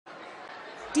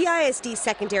DISD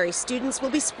secondary students will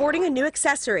be sporting a new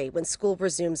accessory when school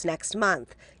resumes next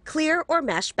month: clear or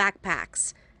mesh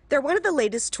backpacks. They're one of the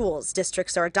latest tools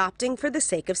districts are adopting for the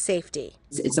sake of safety.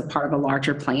 It's a part of a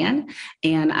larger plan,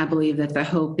 and I believe that the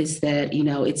hope is that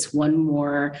it's one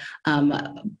more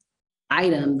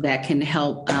item that can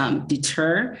help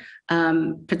deter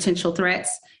potential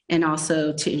threats and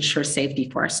also to ensure safety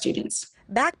for our students.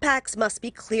 Backpacks must be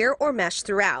clear or mesh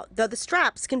throughout, though the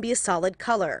straps can be a solid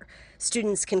color.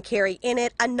 Students can carry in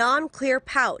it a non-clear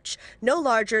pouch, no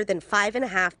larger than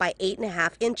 5.5 by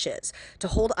 8.5 inches, to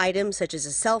hold items such as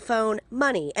a cell phone,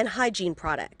 money, and hygiene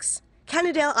products.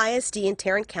 Kennedale ISD in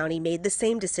Tarrant County made the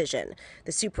same decision.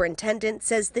 The superintendent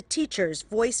says the teachers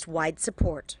voiced wide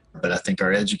support. But I think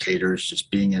our educators just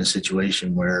being in a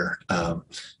situation where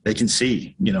they can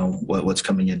see, what's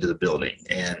coming into the building,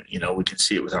 and we can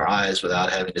see it with our eyes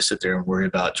without having to sit there and worry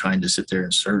about trying to sit there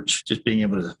and search. Just being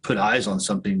able to put eyes on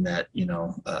something that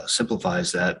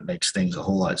simplifies that makes things a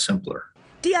whole lot simpler.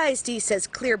 DISD says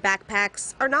clear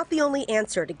backpacks are not the only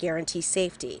answer to guarantee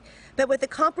safety, but with a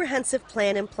comprehensive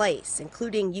plan in place,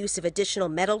 including use of additional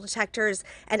metal detectors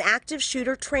and active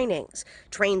shooter trainings,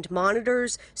 trained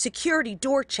monitors, security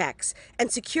door checks,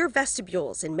 and secure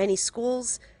vestibules in many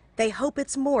schools, they hope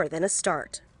it's more than a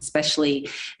start. Especially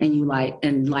in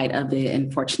light of the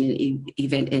unfortunate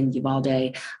event in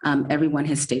Uvalde, everyone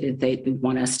has stated they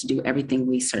want us to do everything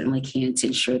we certainly can to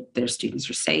ensure their students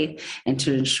are safe and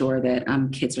to ensure that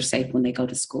kids are safe when they go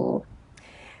to school.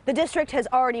 The district has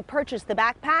already purchased the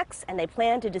backpacks, and they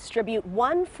plan to distribute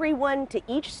one free one to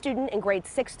each student in grades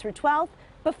 6 through 12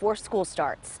 before school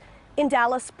starts. In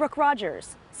Dallas, Brooke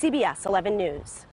Rogers, CBS 11 News.